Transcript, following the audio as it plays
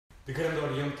The Grande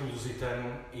Oriente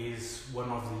Lusitano is one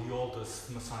of the oldest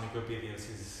Masonic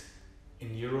obediences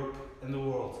in Europe and the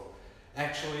world.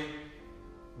 Actually,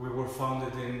 we were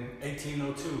founded in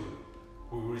 1802.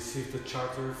 We received a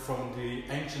charter from the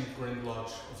ancient Grand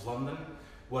Lodge of London,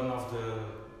 one of the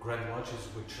Grand Lodges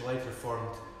which later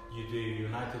formed the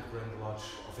United Grand Lodge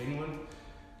of England.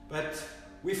 But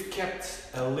we've kept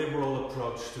a liberal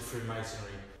approach to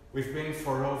Freemasonry. We've been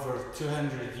for over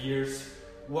 200 years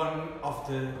one of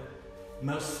the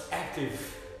most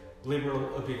active liberal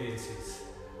obediences.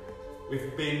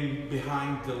 We've been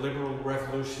behind the liberal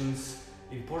revolutions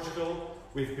in Portugal,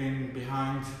 we've been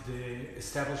behind the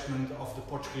establishment of the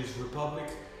Portuguese Republic,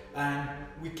 and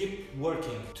we keep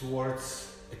working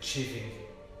towards achieving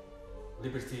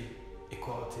liberty,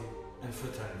 equality and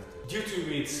fraternity. Due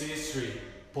to its history,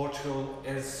 Portugal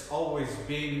has always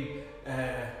been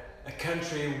a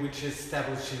country which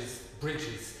establishes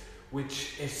bridges,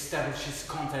 which establishes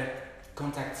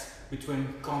contacts between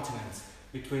continents,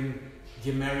 between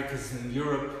the Americas and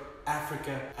Europe,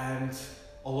 Africa and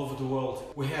all over the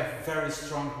world. We have very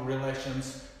strong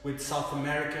relations with South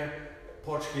America.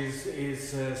 Portuguese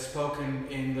is spoken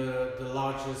in the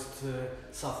largest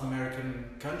South American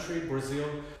country, Brazil,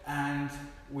 and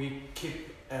we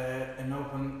keep an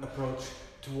open approach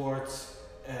towards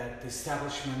the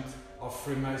establishment of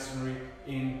Freemasonry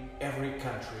in every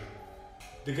country.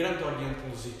 The Grande Oriente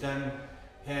Lusitano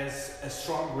has a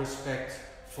strong respect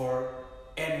for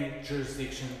any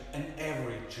jurisdiction and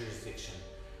every jurisdiction.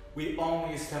 We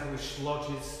only establish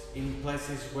lodges in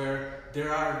places where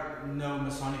there are no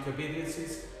Masonic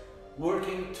obediences,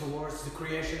 working towards the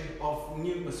creation of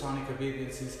new Masonic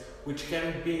obediences which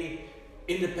can be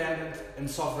independent and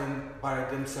sovereign by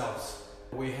themselves.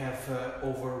 We have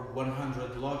over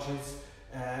 100 lodges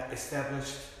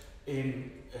established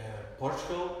in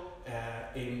Portugal,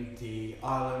 in the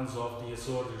islands of the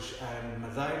Azores and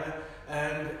Madeira,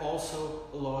 and also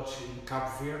a lodge in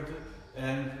Cabo Verde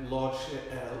and a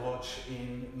lodge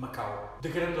in Macau. The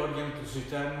Grande Oriente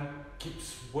Lusitano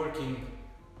keeps working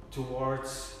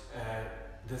towards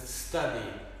the study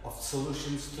of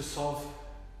solutions to solve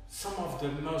some of the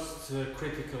most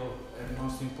critical and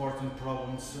most important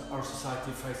problems our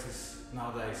society faces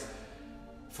nowadays.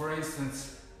 For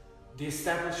instance, the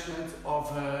establishment of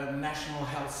a national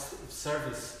health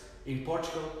service in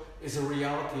Portugal is a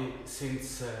reality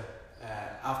since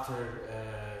after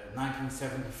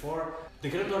 1974. The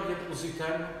Grande Oriente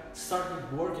Lusitano started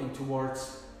working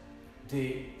towards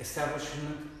the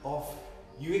establishment of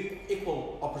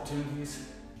equal opportunities,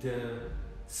 the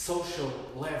social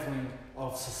leveling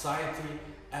of society,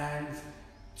 and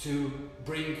to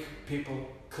bring people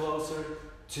closer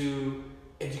to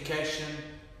education,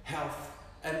 health,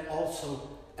 and also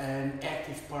an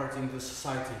active part in the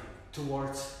society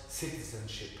towards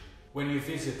citizenship. When you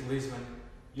visit Lisbon,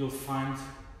 you'll find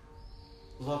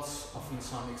lots of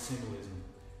Masonic symbolism,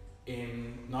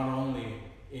 not only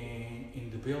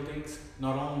in the buildings,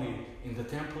 not only in the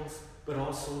temples, but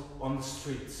also on the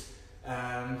streets.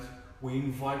 And we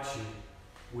invite you,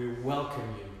 we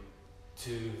welcome you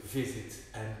to visit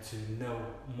and to know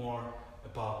more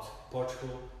about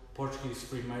Portugal, Portuguese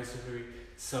Freemasonry.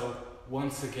 So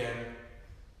once again,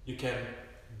 you can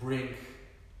bring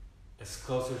us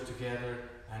closer together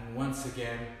and once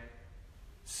again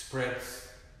spread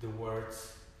the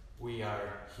words. We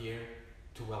are here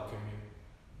to welcome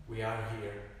you. We are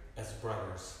here as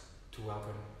brothers to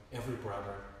welcome every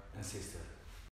brother and sister.